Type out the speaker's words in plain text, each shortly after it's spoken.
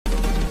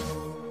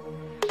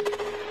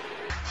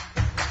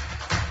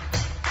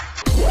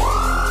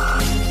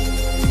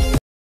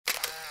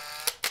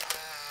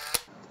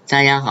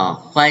大家好，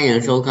欢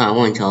迎收看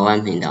望桥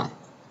湾频道。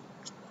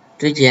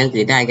之前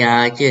给大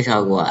家介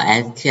绍过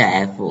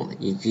STF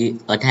以及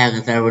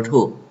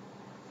ATXServer2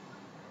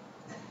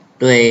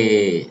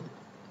 对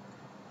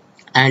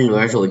安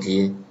卓手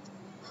机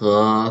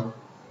和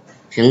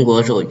苹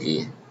果手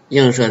机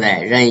映射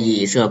在任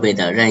意设备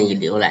的任意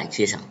浏览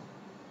器上。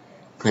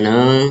可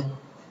能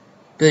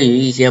对于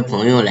一些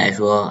朋友来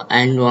说，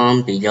安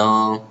装比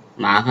较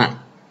麻烦，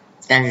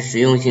但是实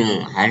用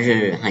性还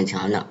是很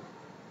强的。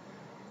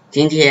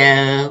今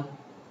天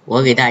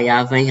我给大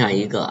家分享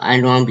一个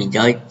安装比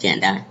较简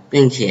单，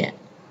并且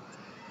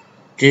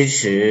支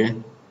持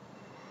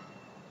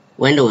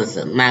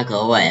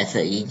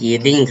Windows、macOS 以及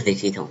Linux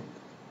系统，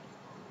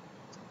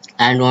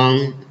安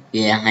装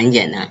也很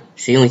简单，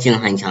实用性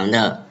很强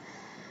的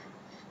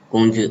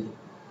工具。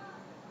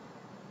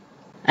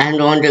安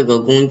装这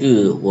个工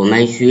具我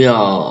们需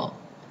要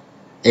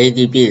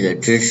ADB 的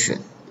支持，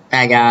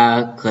大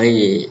家可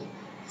以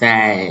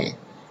在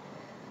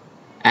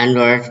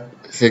Android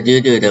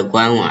Studio 的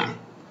官网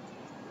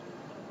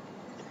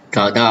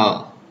找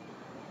到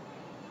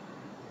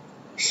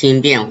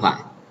新变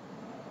化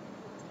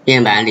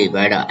面板里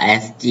边的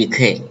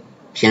SDK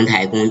平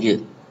台工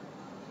具，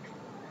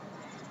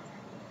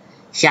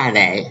下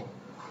载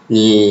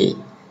你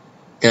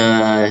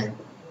的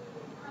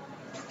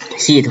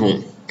系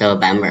统的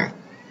版本，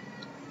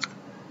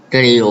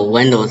这里有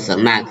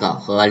Windows、Mac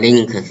和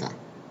Linux，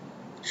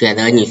 选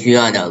择你需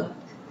要的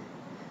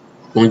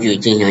工具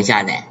进行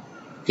下载，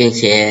并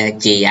且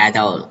解压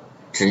到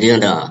指定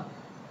的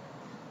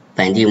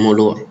本地目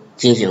录，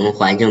进行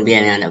环境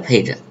变量的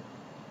配置。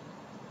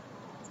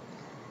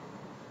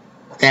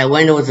在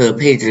Windows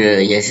配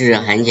置也是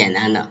很简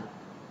单的，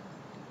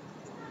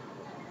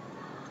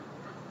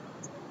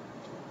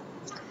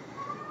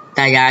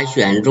大家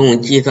选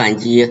中计算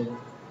机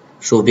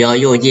鼠标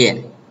右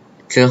键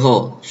之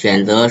后，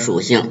选择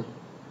属性，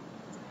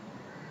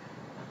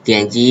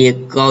点击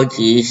高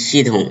级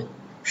系统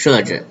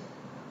设置，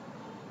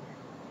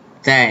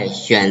再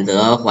选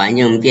择环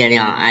境变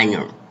量按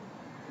钮，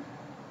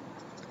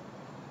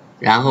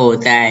然后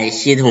在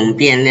系统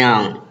变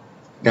量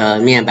的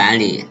面板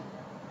里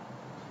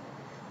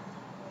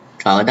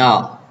找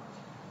到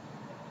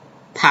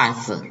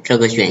Pass 这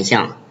个选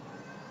项，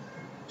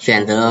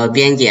选择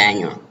编辑按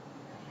钮，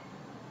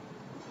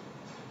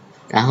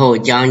然后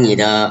将你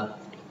的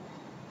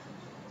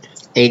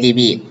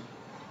ADB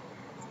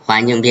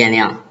环境变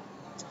量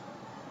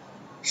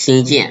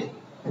新建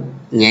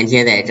粘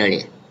贴在这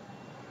里，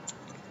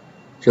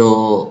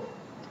就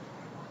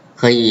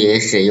可以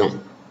使用。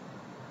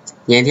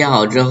粘贴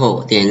好之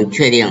后，点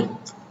确定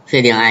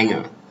按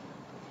钮，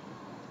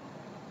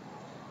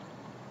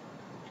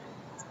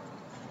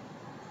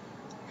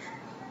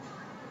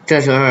这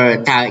时候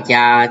大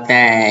家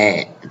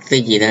在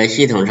自己的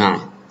系统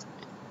上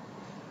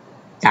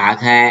打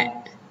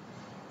开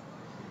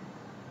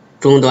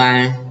终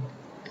端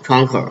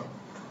窗口，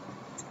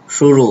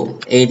输入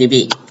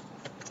ADB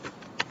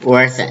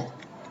version。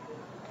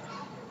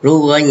如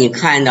果你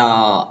看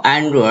到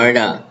安卓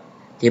的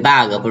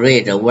Debug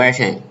Bridge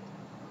version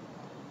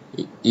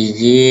以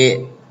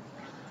及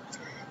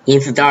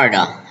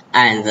installed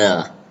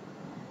and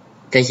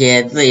这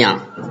些字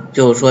样，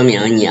就说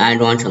明你安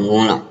装成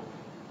功了。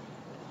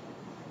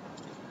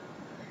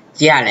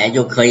接下来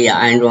就可以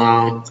安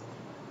装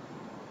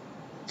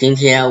今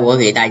天我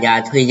给大家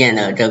推荐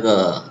的这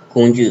个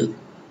工具。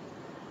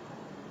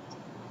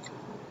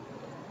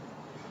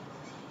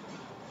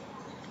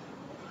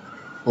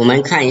我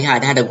们看一下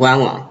它的官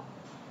网，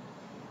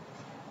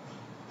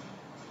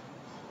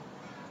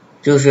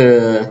就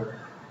是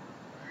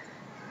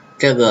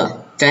这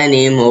个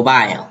Journey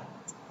Mobile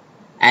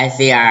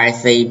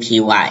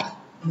scrcpy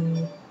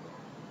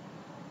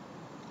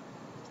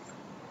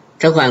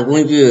这款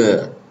工具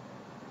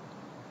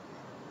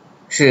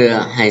是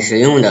很实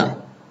用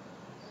的，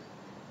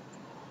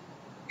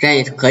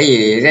可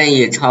以任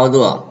意操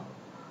作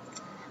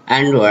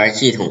安卓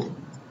系统，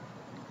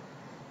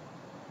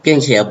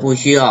并且不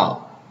需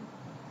要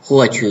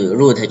获取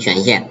root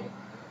权限。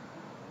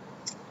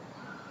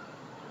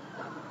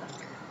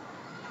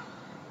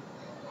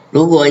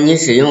如果你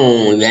使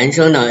用原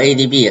生的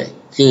ADB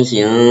进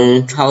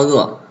行操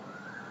作，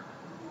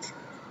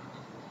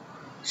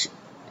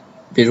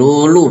比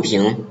如录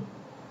屏，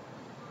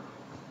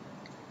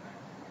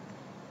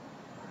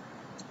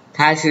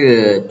它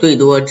是最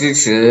多支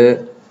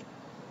持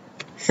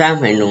3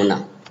分钟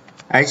的，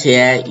而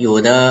且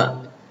有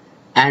的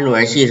安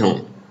卓系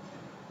统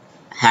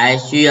还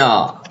需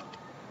要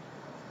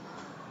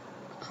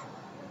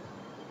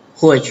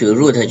获取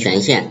root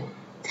权限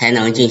才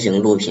能进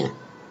行录屏，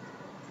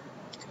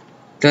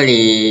这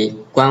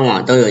里官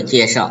网都有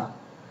介绍。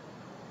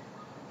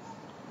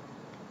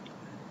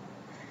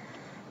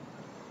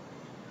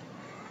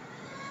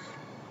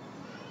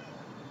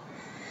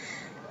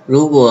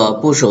如果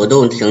不手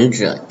动停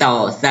止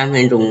到3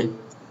分钟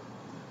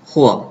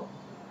或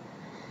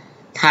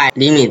time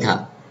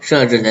limit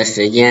设置的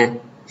时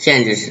间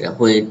限制时，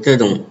会自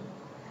动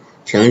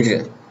停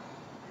止，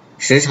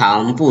时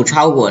长不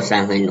超过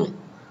3分钟。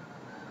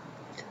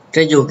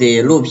这就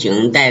给录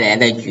屏带来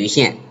了局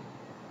限。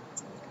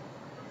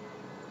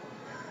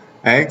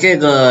而这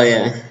个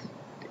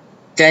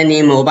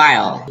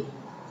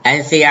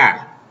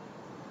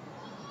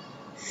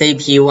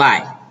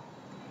guiscrcpy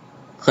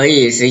可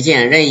以实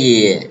现任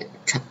意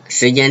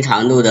时间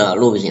长度的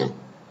录屏，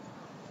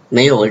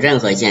没有任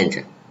何限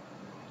制。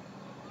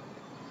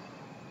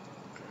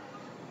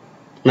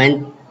我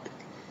们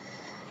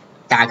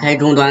打开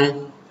终端，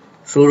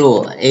输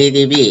入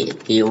adb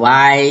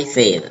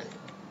devices，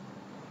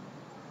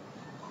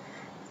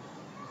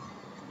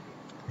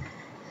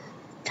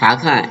 查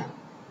看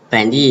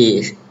本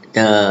地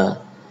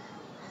的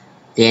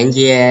连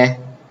接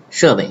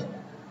设备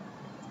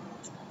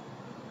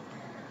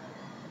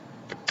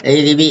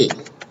adb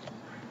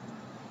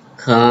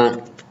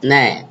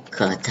connect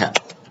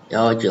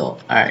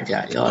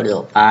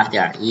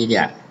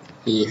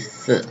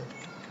 192.168.1.14，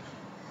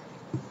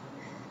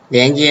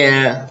 连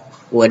接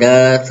我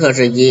的测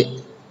试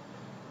机。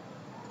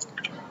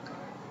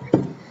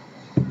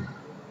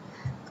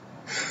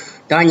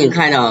当你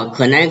看到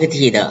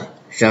connected 的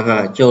时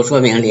候，就说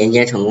明连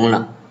接成功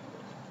了。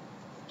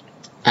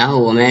然后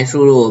我们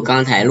输入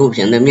刚才录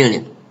屏的命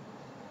令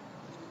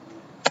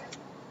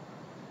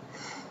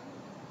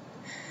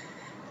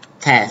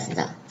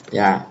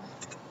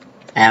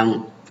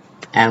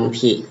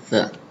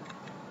test.mp4，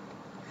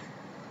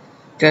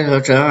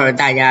 这时候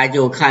大家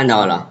就看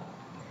到了，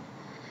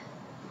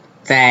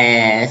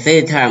在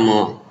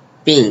system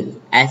bin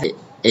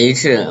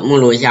sh 目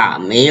录下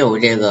没有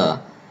这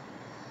个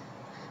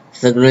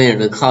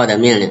scrcpy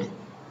命令，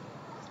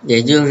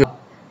也就是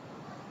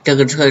这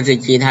个测试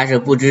机它是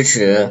不支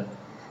持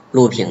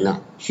录屏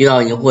的，需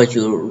要你获取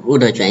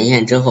root 权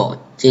限之后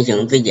进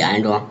行自己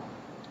安装。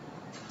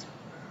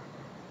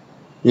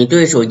你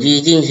对手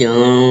机进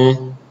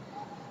行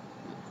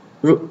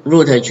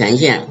root 权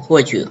限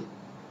获取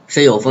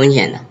是有风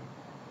险的。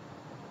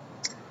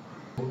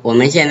我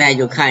们现在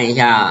就看一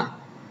下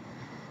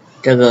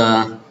这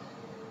个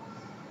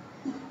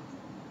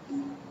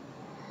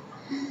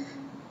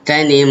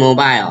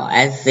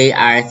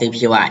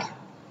guiscrcpy。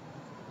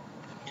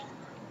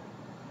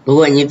如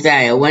果你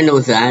在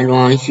Windows 安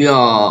装，需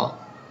要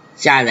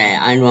下载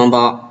安装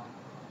包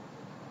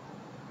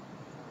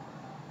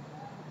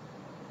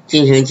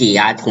进行挤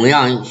压，同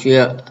样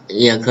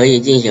也可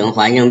以进行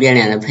环境变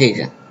量的配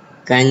置，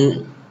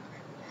跟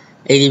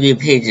adb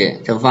配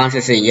置这方式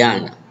是一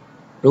样的。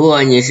如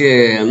果你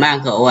是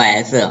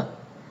macOS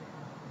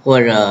或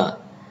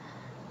者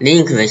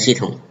Linux 系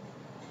统，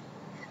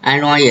安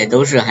装也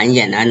都是很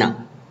简单的。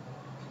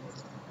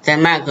在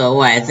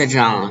macOS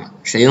上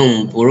使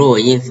用 brew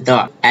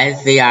install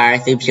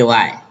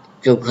scrcpy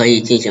就可以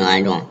进行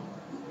安装。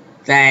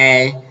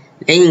在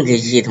Linux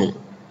系统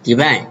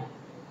Debugging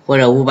或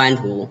者乌班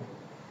图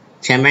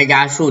前面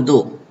加数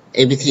度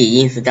apt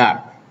install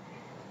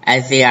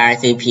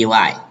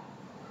scrcpy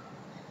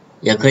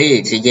也可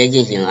以直接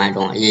进行安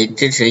装，也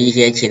支持一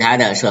些其他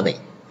的设备。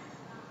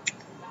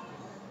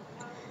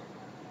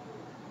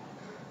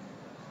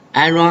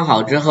安装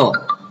好之后，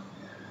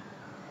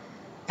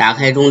打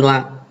开终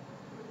端，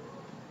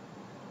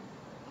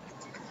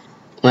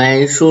我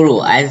们输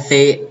入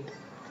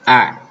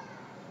scrcpy，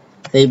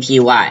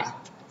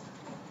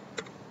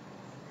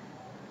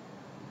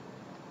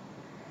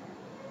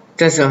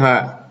 这时候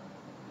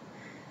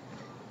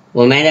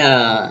我们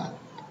的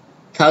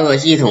操作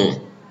系统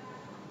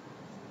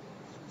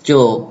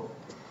就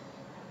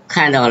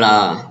看到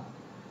了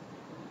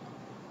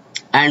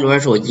安卓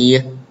手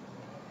机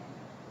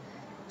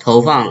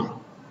投放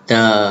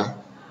的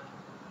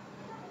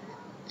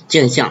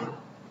镜像，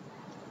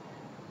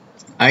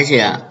而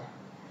且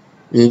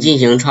你进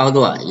行操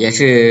作也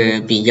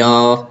是比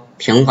较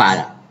平滑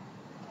的。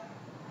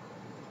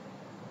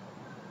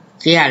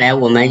接下来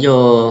我们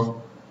就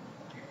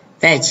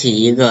再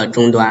起一个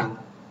终端，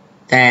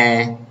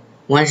在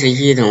Win10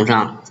系统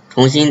上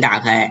重新打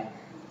开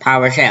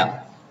PowerShell，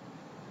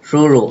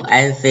 输入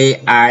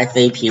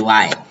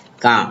scrcpy-r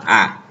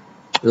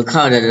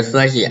record 的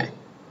缩写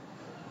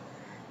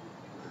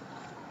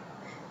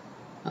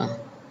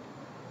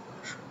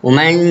我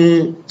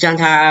们将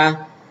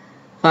它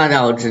放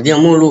到指定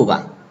目录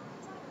吧。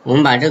我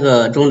们把这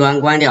个终端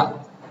关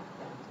掉，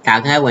打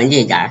开文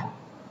件夹，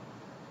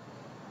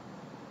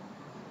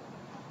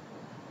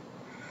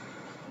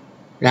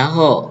然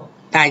后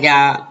大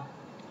家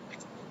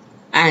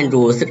按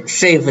住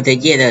Shift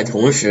键的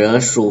同时，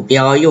鼠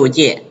标右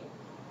键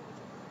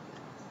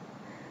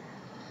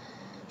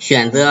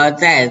选择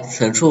在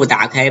此处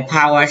打开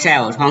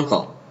PowerShell 窗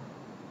口，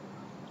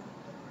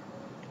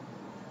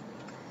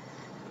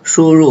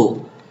输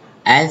入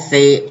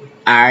scrcpy-r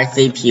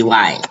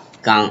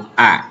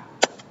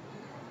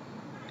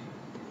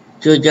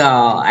就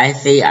叫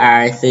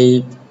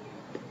scrcpy-mp4。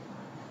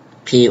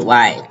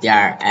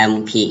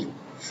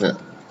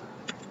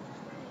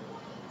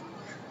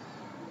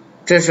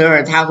这时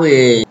候它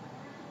会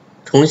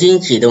重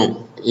新启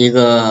动一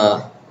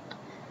个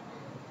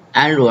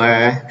安卓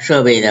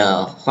设备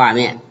的画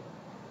面。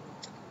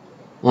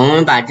我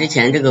们把之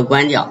前这个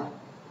关掉，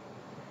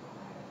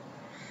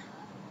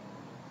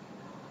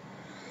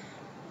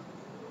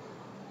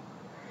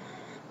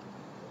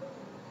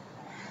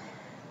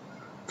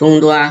终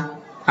端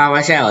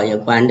PowerShell 也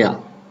关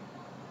掉。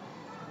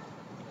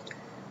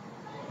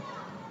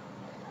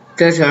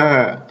这时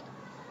候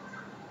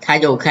它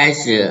就开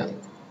始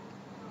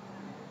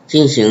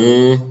进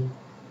行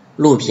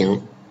录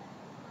屏，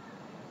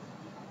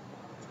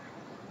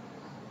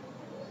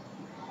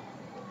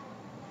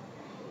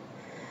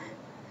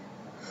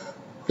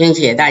并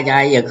且大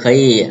家也可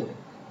以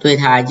对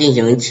它进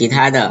行其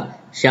他的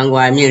相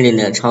关命令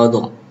的操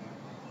作，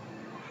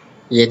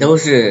也都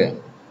是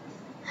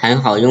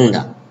很好用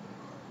的，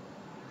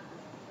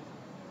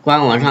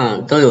官网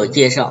上都有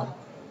介绍，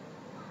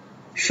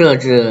设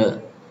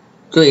置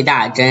最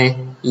大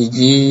帧以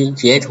及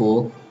截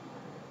图。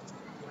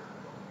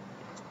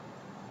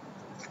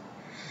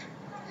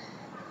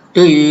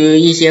对于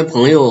一些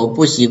朋友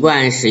不习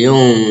惯使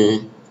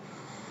用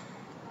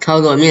操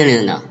作命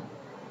令的，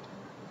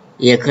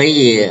也可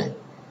以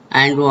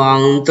安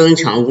装增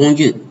强工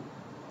具，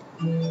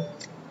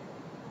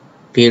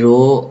比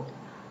如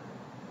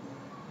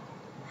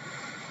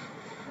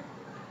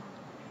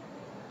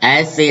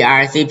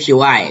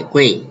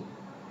scrcpy-gui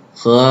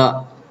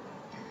和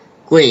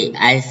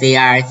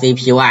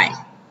guiscrcpy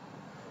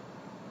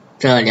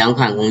这两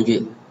款工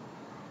具，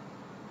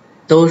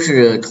都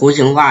是图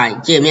形化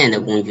界面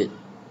的工具。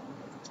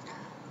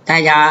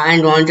大家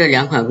安装这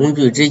两款工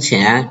具之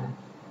前，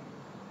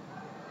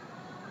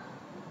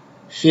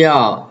需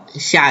要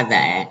下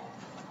载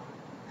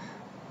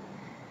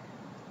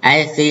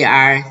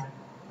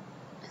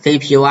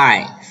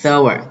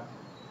scrcpy-server，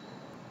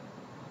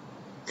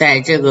 在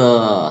这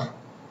个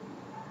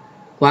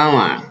官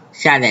网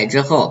下载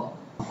之后，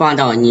放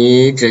到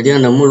你指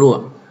定的目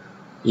录，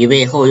以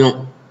备后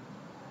用。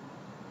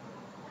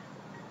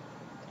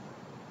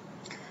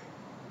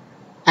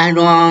安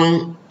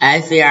装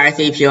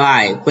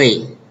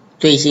scrcpy-gui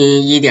最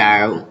新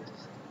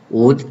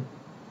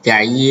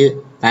 1.5.1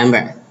 版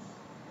本，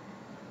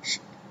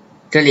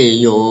这里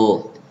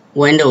有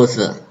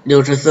Windows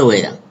 64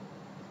位的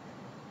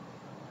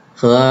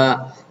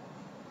和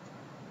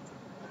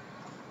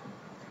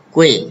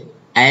GUI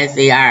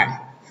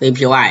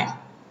scrcpy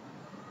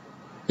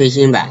最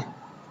新版，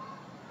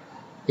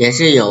也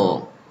是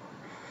有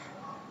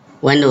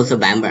Windows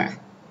版本，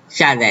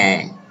下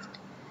载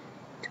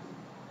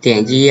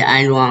点击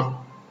安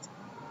装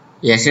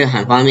也是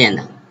很方便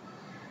的。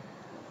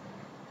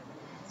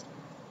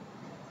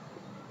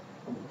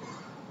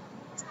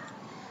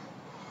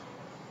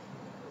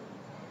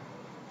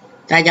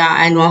大家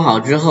安装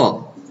好之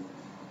后，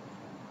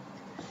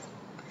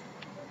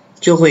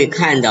就会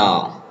看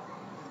到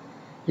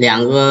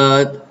两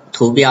个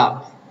图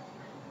标，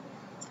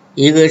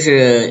一个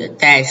是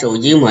带手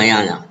机模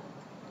样的，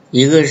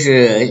一个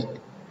是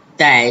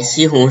带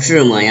西红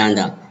柿模样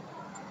的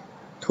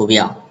图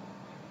标。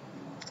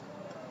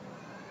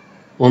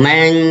我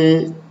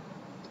们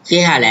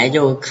接下来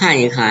就看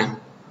一看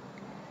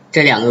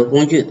这两个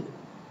工具。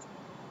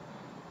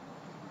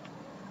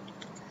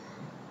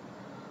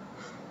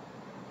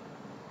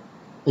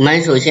我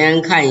们首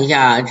先看一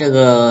下这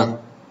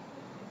个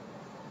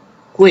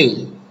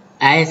GUI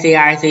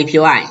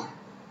scrcpy，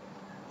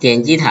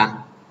 点击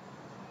它，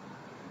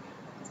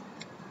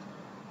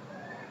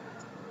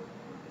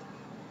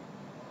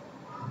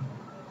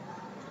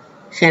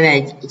现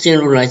在进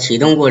入了启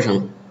动过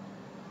程。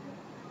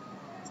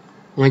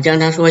我们将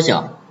它缩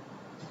小，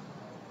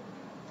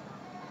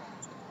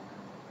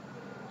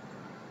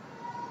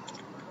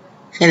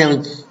现在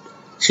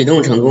启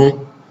动成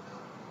功。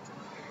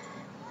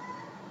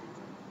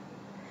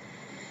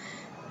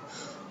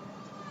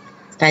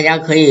大家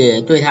可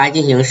以对它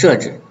进行设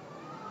置，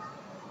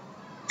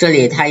这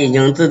里它已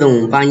经自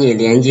动帮你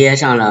连接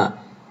上了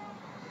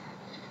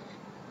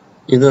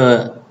一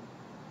个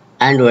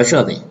安卓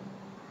设备。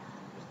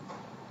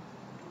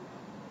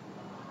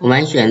我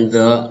们选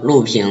择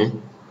录屏，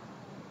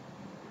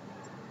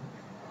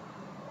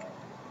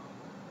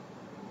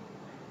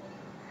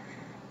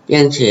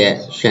并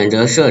且选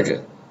择设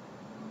置，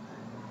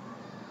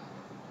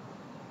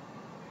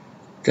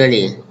这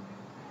里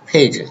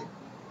配置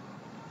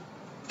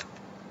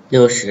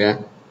60，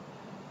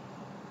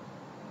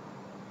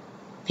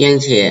并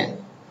且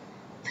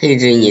配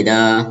置你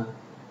的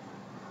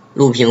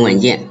录屏文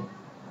件，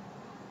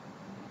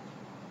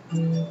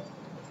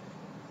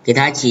给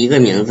它起一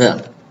个名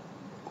字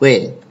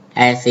GUI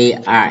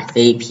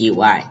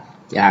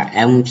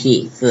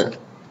scrcpy.mp4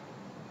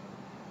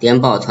 点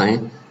保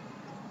存，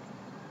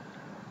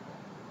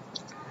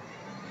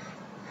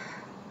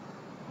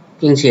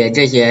并且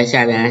这些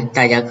下边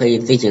大家可以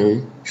自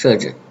行设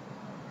置，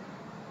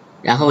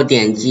然后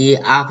点击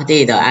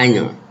Update 按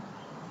钮，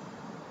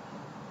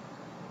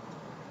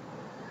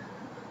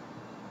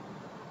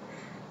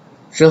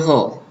之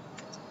后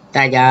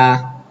大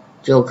家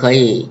就可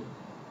以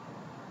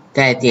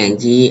再点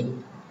击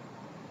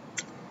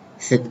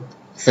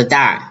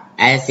Start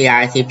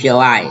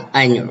scrcpy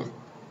按钮，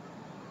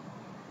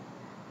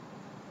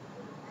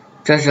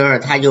这时候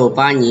它就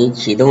帮你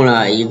启动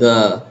了一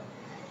个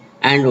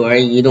安卓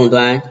移动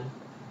端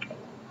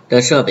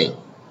的设备。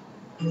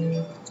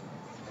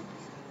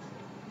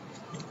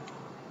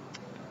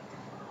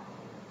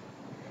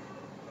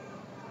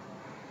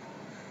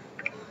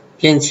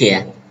并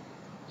且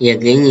也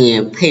给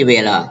你配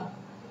备了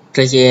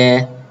这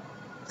些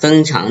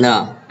增强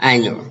的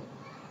按钮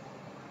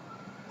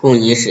供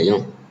你使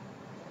用。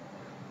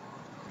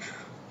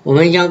我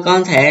们将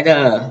刚才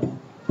的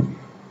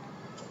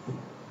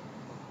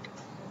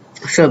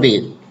设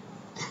备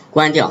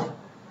关掉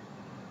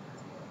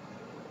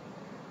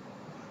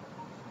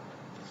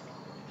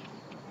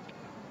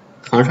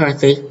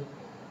，Ctrl+C，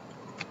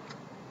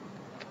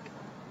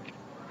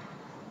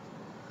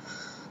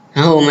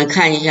 然后我们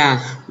看一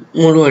下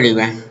目录里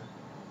边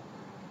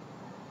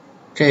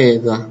这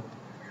个，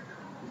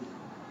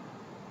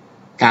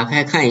打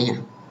开看一下。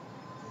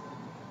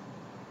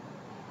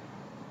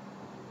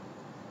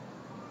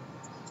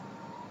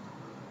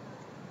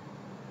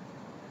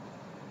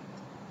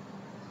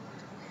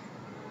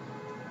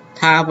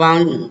他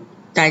帮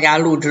大家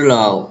录制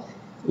了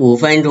5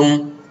分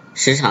钟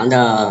时长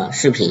的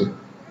视频，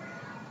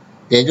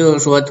也就是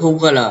说突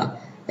破了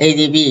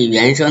ADB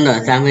原声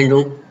的3分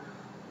钟，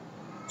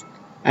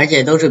而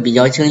且都是比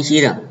较清晰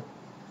的。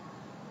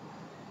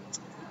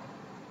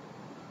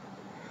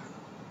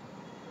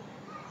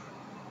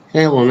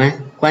现在我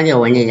们关掉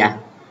文件夹，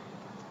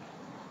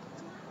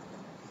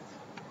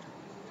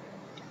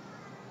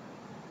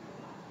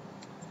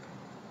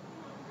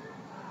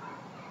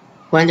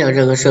关掉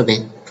这个设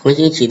备，重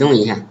新启动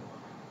一下。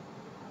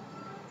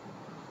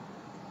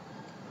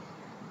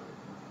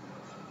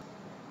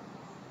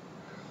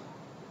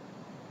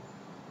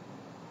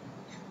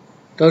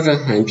都是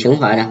很平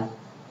滑的。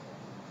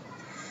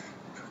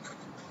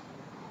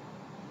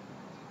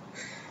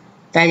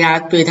大家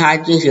对它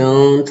进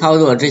行操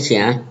作之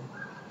前，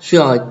需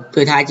要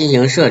对它进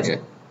行设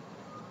置。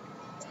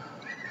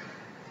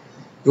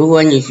如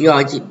果你需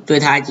要对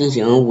它进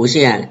行无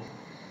线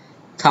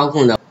操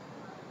控的，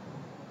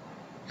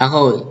然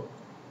后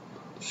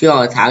需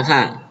要查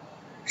看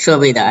设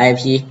备的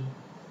IP，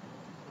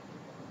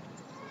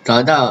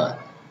 找到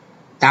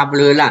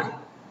WLAN，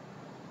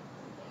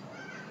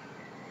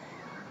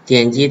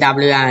 点击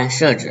WLAN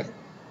设置，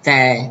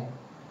在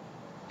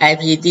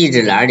IP 地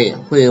址栏里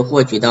会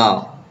获取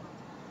到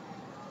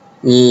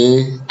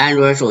你安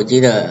卓手机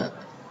的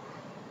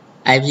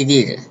IP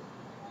地址。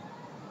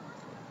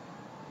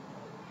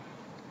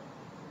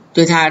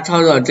对它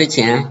操作之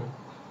前，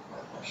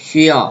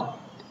需要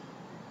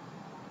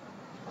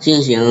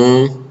进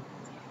行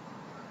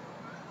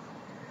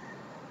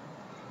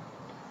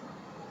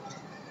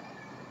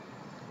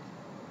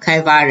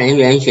开发人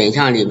员选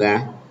项里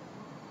边，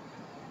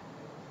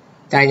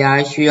大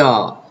家需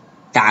要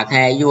打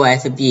开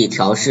USB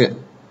调试，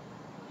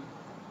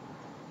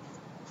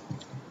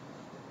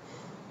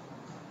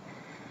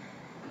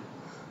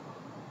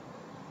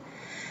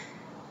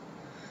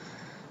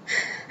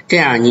这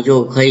样你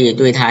就可以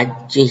对它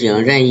进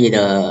行任意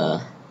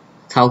的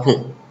操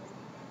控，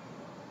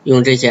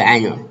用这些按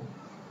钮，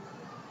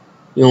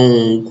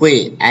用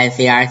GUI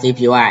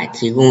scrcpy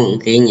提供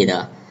给你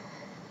的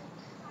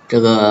这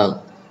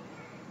个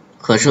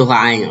可视化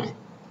按钮，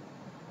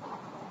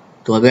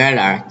左边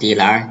栏、底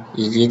栏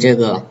以及这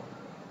个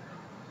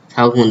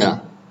操控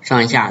的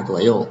上下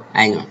左右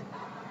按钮。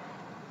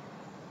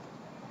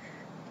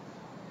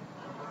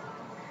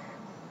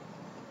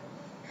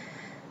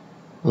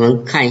我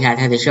们看一下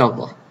它的效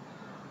果。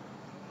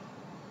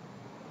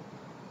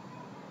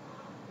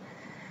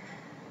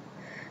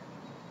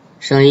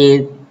声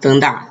音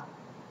增大，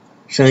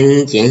声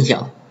音减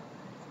小，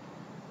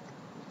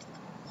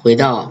回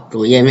到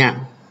主页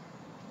面，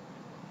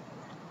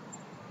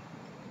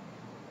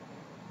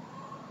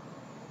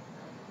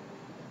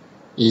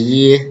以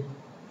及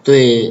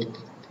对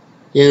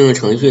应用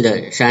程序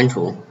的删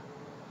除。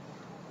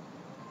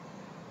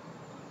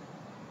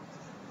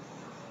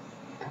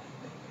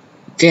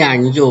这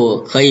样你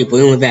就可以不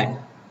用在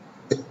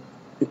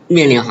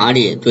命令行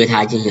里对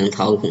它进行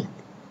操控，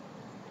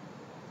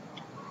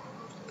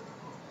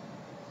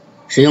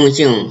实用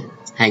性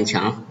很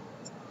强，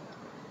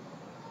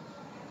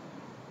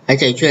而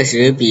且确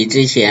实比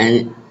之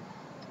前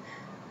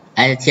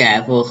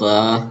STF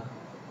和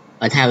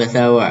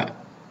ATXServer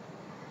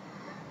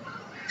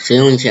使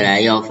用起来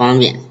要方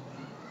便，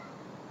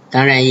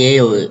当然也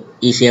有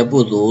一些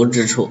不足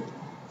之处。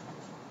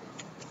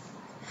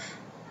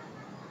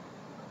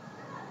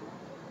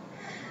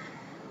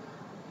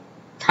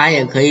它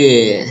也可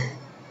以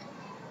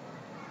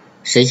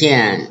实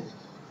现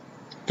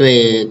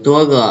对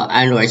多个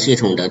安卓系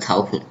统的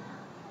操控。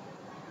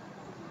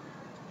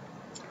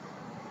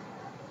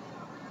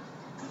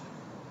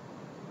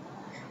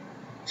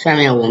下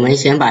面我们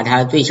先把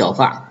它最小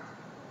化，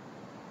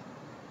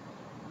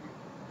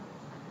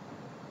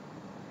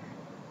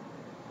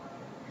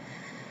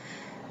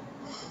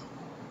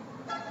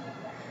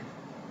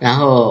然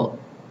后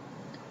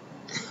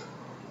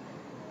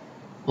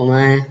我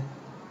们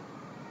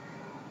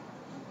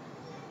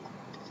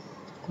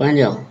关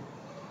掉，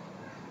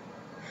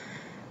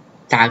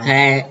打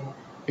开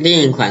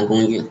另一款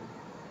工具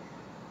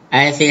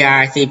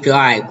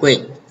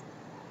scrcpy-gui，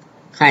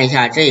 看一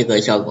下这个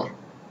效果。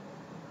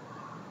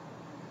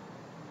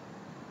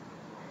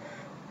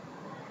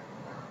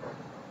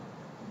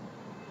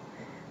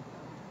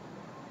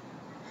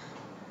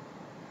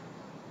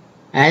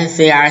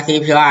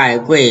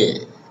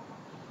scrcpy-gui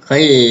可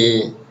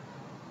以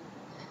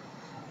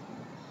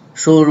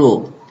输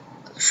入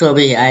设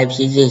备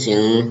IP 进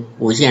行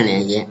无线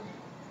连接。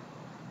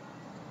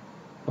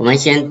我们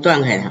先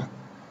断开它，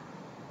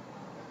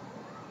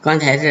刚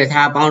才是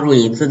它帮助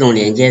你自动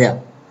连接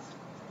的。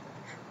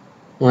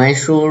我们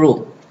输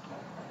入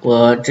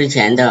我之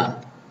前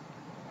的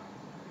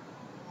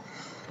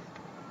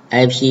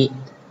IP，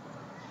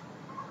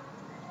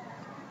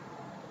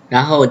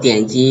 然后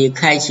点击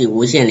开启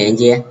无线连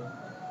接，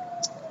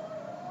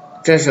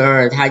这时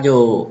候它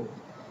就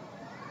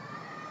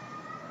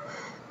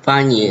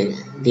帮你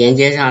连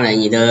接上了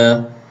你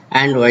的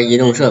安卓移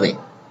动设备，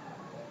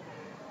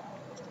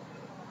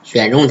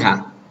选中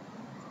它，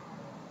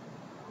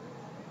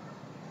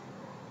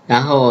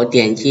然后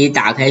点击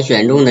打开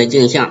选中的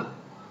镜像。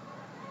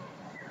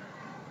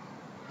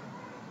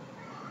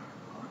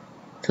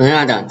同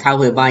样的，它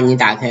会帮你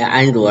打开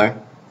安卓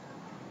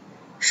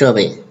设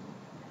备，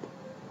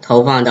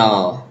投放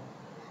到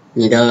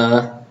你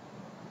的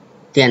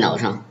电脑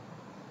上。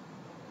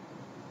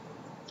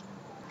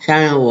下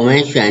面我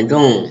们选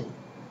中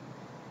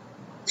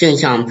镜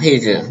像配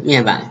置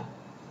面板，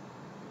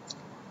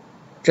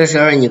这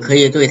时候你可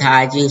以对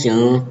它进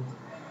行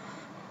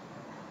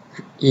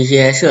一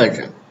些设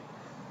置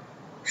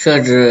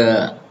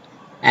scrcpy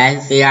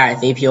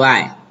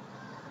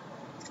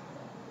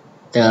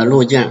的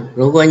路径。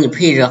如果你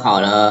配置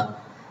好了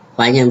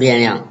环境变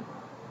量，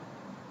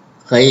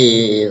可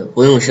以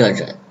不用设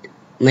置，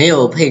没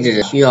有配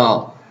置需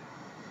要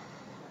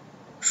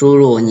输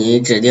入你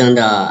指定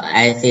的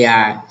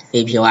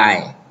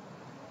scrcpy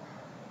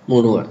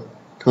目录，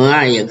同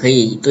样也可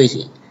以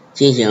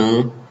进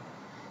行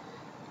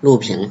录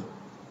屏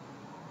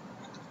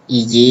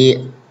以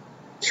及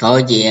调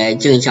节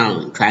镜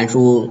像传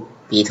输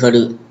比特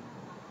率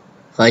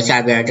和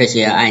下边这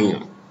些按钮。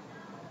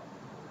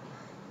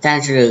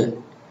但是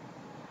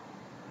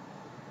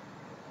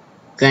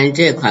跟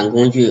这款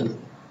工具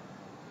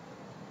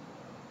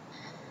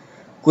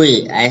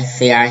GUI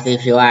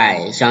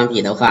scrcpy 相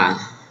比的话，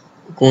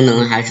功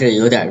能还是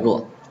有点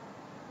弱，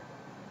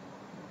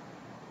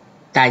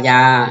大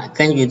家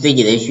根据自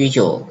己的需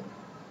求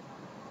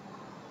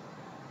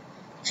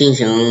进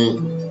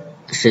行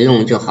使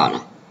用就好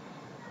了。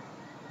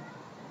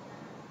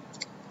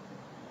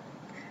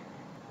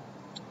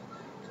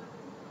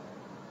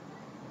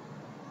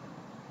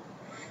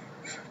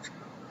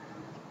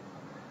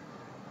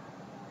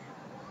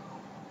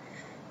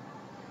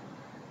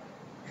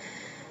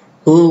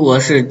如果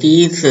是第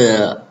一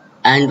次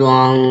安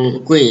装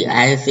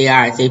GUI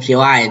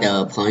scrcpy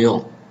的朋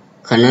友，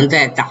可能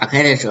在打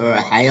开的时候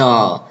还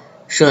要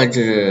设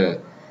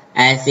置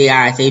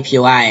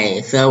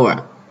scrcpy-server，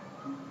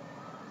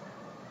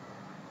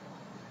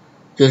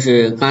 就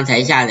是刚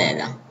才下载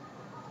的，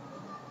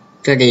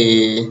这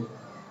里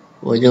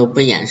我就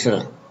不演示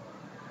了。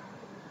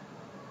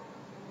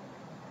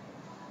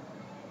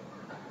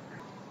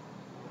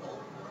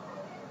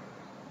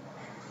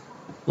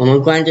我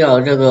们关掉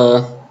这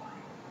个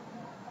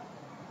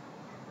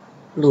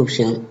录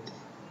屏，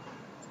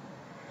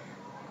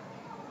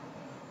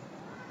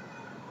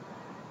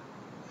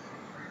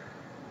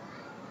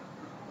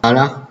好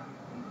了，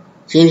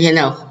今天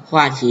的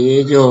话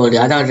题就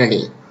聊到这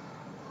里，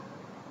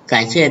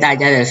感谢大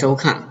家的收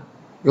看。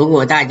如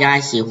果大家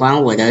喜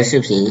欢我的视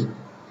频，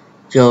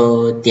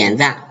就点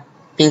赞，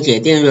并且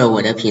订阅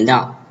我的频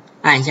道，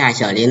按下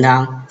小铃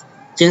铛，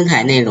精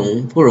彩内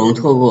容不容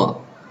错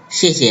过。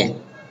谢谢。